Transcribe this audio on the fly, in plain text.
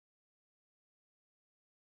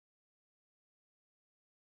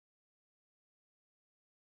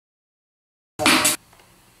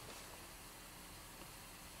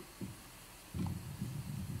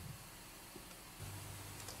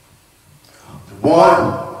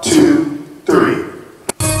1, 2, 3.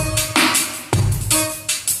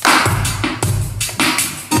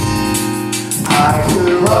 I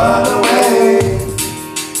could run away,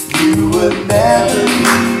 you would never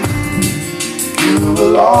leave. You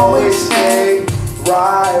will always stay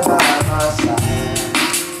right by my side.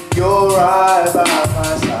 You're right by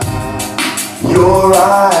my side. You're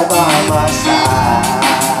right by my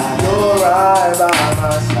side. You're right by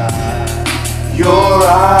my side. You're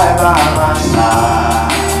right by my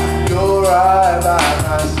side. You're right by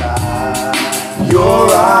my side. You're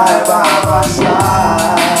right by my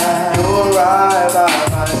side. You're right by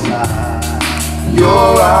my side.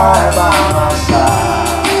 You're right by my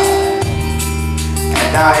side.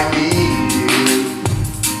 And I need you.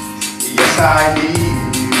 Yes, I need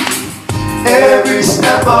you. Every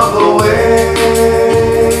step of the way.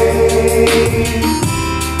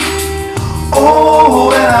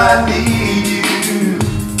 Oh, and I need you.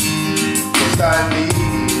 Yes, I need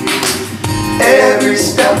you. Every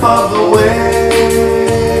step of the way.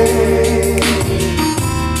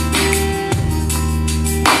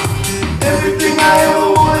 Everything I ever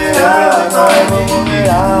wanted, I need you.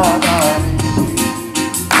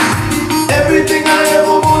 Everything I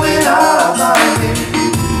ever wanted, I need you.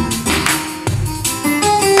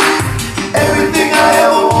 Everything I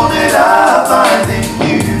ever wanted, I find in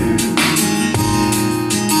you.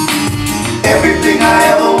 Everything I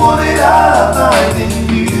ever wanted, I find in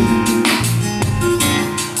you.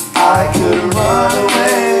 I could run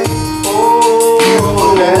away, oh, you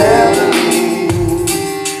will never leave.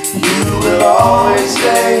 You will always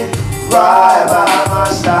stay right by my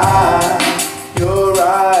side. You're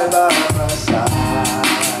right by my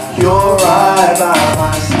side. You're right by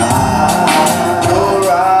my side. You're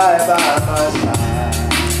right by my side.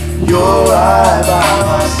 You're right by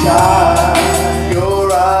my side. You're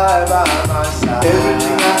right by my side.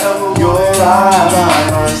 Everything I ever wanted. You're right by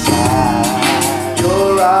my side.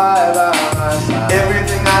 You're right by my side.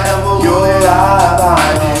 Everything I ever wanted. You're right by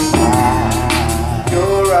my side.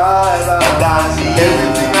 You're right by my side.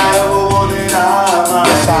 Everything I ever wanted.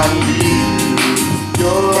 Yes, I need you.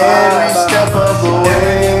 You're right. Every step of the way.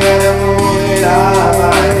 Everything I ever wanted.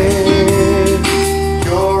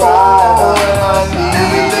 You're right by my side.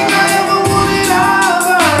 Everything I ever wanted.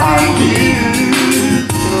 I need you.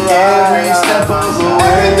 Every step of the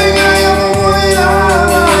way. Everything I ever wanted, I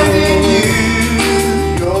need you.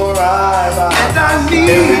 You're right by my side.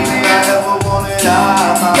 Everything I ever wanted,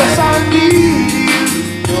 yes, I need you.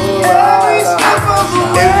 You're right by my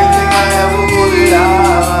side. Everything I ever wanted,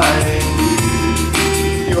 I need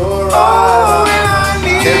you. You're right.